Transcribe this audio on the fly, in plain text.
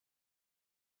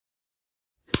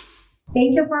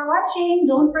Thank you for watching.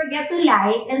 Don't forget to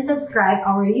like and subscribe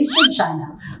our YouTube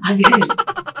channel. Again.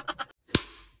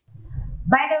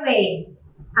 By the way,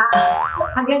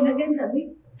 again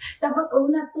sabi, dapat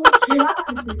una to, di ba?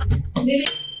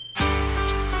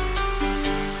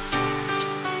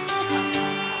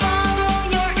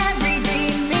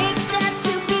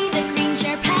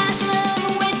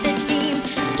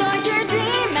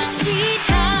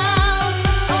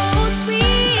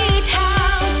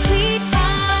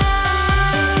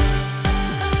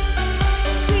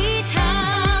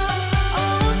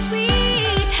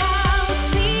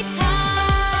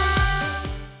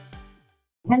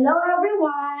 Hello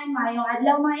everyone! Mayong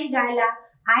adlaw mga higala.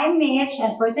 I'm Mich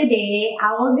and for today,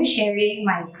 I will be sharing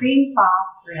my cream puff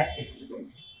recipe.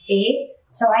 Okay?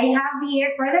 So I have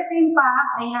here, for the cream puff,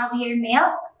 I have here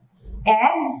milk,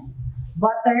 eggs,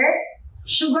 butter,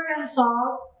 sugar and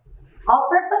salt,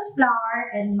 all-purpose flour,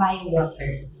 and my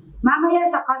water. Mamaya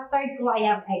sa custard ko,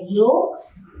 I have egg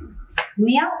yolks,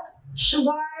 milk,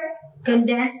 sugar,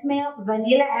 condensed milk,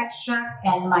 vanilla extract,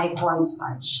 and my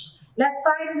cornstarch. Let's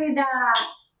start with the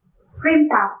cream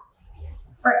puff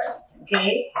first,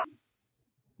 okay?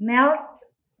 Melt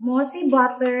mossy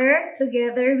butter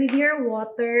together with your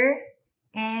water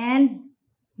and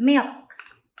milk.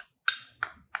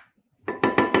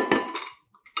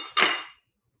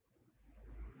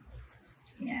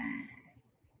 Yan.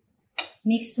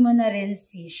 Mix mo na rin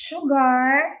si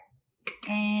sugar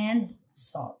and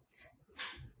salt.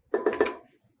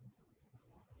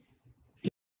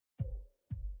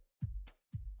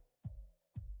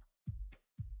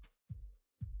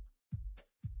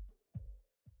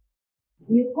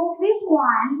 You cook this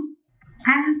one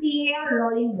until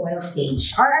rolling boil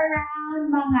stage or around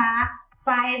mga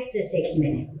 5 to 6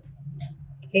 minutes.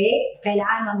 Okay?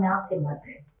 Kailangan mag-melt si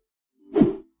butter.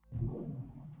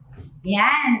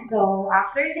 Yan. So,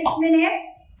 after 6 minutes,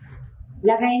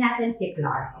 lagay natin si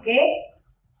flour. Okay?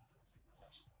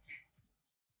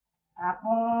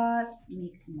 Tapos,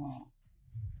 mix mo.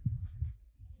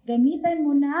 Gamitan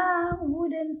mo na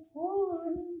wooden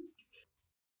spoon.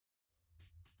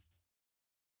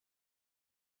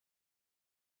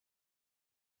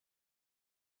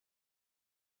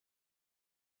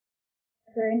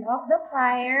 Turn off the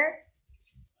fire.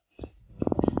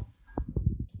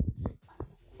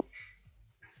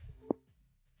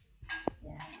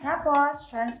 Yan. Tapos,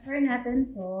 transfer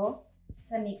natin to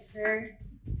sa mixer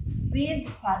with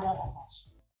paddle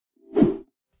attached.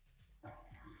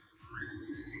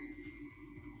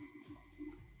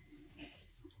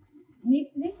 Mix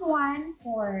this one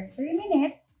for 3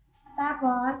 minutes.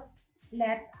 Tapos,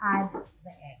 let's add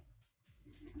the egg.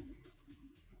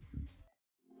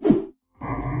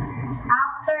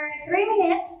 After 3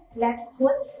 minutes, let's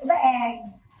put the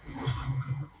eggs.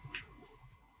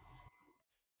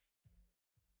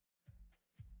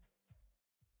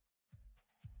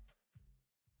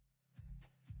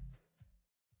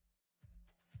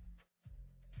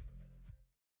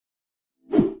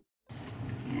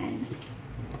 Yan.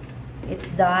 It's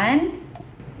done.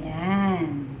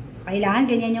 Yan. Kailangan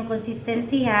ganyan yung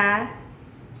consistency ha.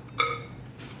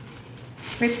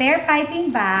 Prepare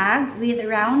piping bag with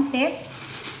round tip.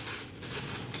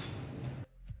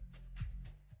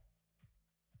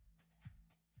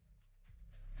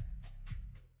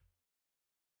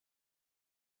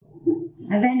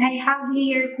 And then I have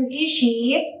here cookie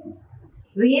sheet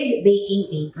with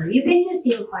baking paper. You can use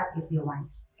silk pot if you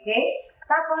want. Okay?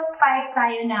 Tapos pipe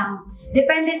tayo ng,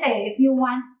 depende sa'yo, if you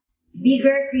want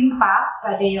bigger cream puff,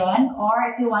 pwede yun.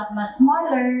 Or if you want mas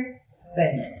smaller,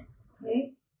 pwede.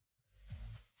 Okay?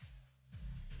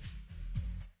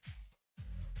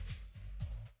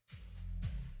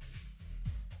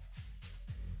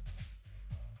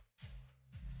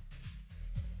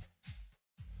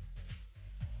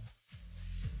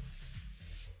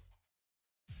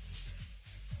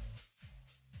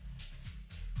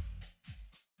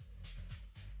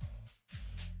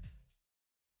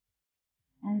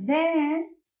 And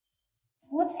then,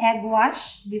 put egg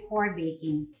wash before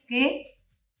baking. Okay?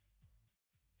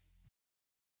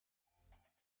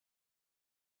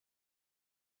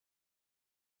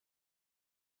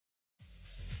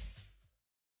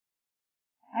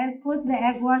 I'll put the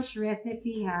egg wash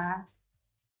recipe ha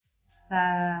sa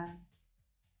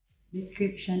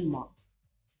description box.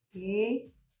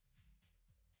 Okay?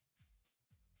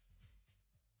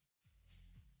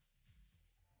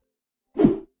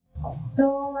 So,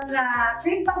 while the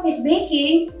cream puff is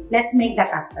baking, let's make the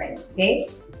custard. Okay?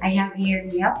 I have here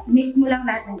milk. Mix mo lang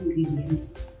lahat ng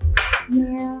ingredients.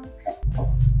 Milk,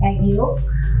 egg yolk,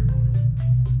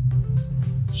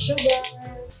 sugar,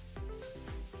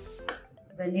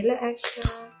 vanilla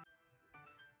extract,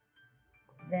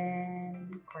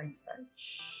 Then,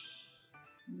 cornstarch.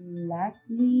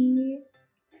 Lastly,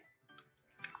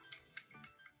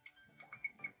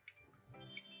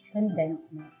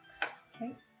 condensed milk.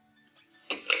 Okay.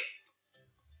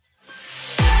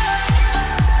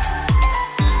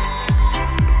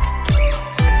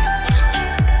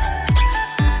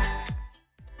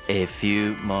 A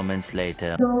few moments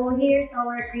later. So here's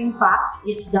our cream puff.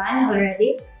 It's done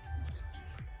already.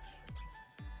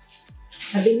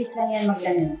 Mabilis lang yan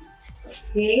maglamig.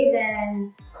 Okay,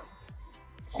 then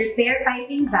prepare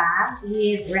piping bag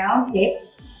with round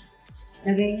tips.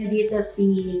 Lagay nyo dito si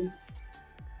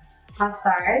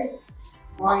custard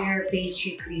or your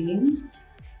pastry cream.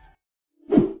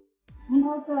 And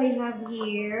also I have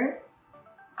here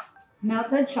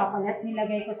melted chocolate.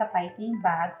 Nilagay ko sa piping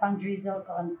bag pang drizzle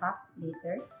ko on top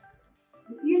later.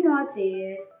 If you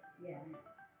notice, yan.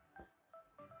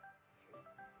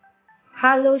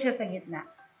 Hollow siya sa gitna.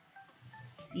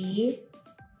 See?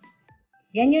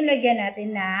 Yan yung lagyan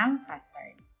natin ng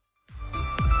custard.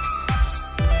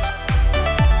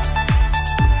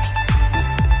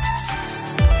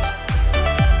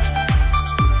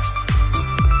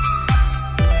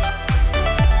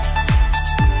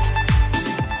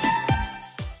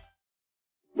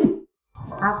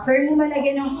 After mo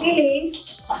malagyan ng filling,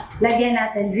 lagyan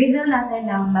natin, drizzle natin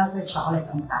ng melted chocolate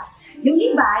on top. Yung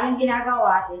iba, yung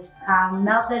ginagawa is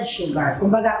melted sugar,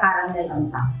 kumbaga caramel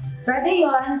on top. Pwede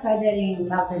yun, pwede rin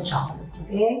melted chocolate.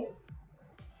 Okay?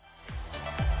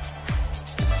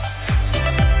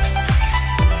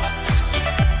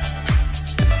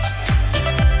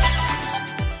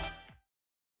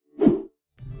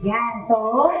 Yan,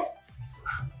 so,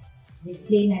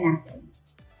 display na natin.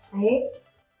 Okay?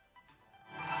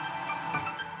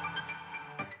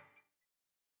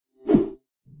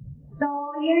 So,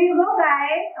 here you go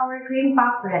guys, our cream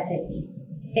puff recipe.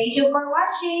 Thank you for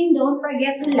watching. Don't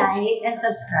forget to like and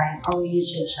subscribe our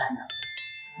YouTube channel.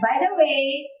 By the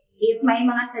way, if may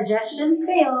mga suggestions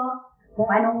kayo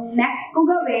kung anong next ko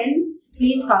gawin,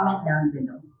 please comment down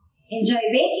below. Enjoy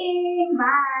baking!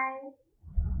 Bye!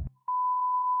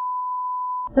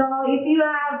 So, if you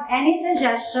have any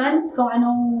suggestions kung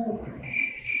anong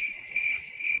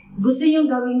gusto nyong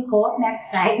gawin ko next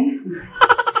time,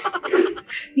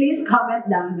 please comment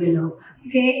down below.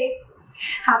 Okay?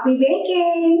 Happy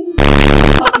baking!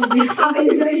 Happy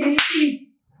baking! Enjoy baking!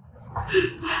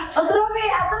 Atro,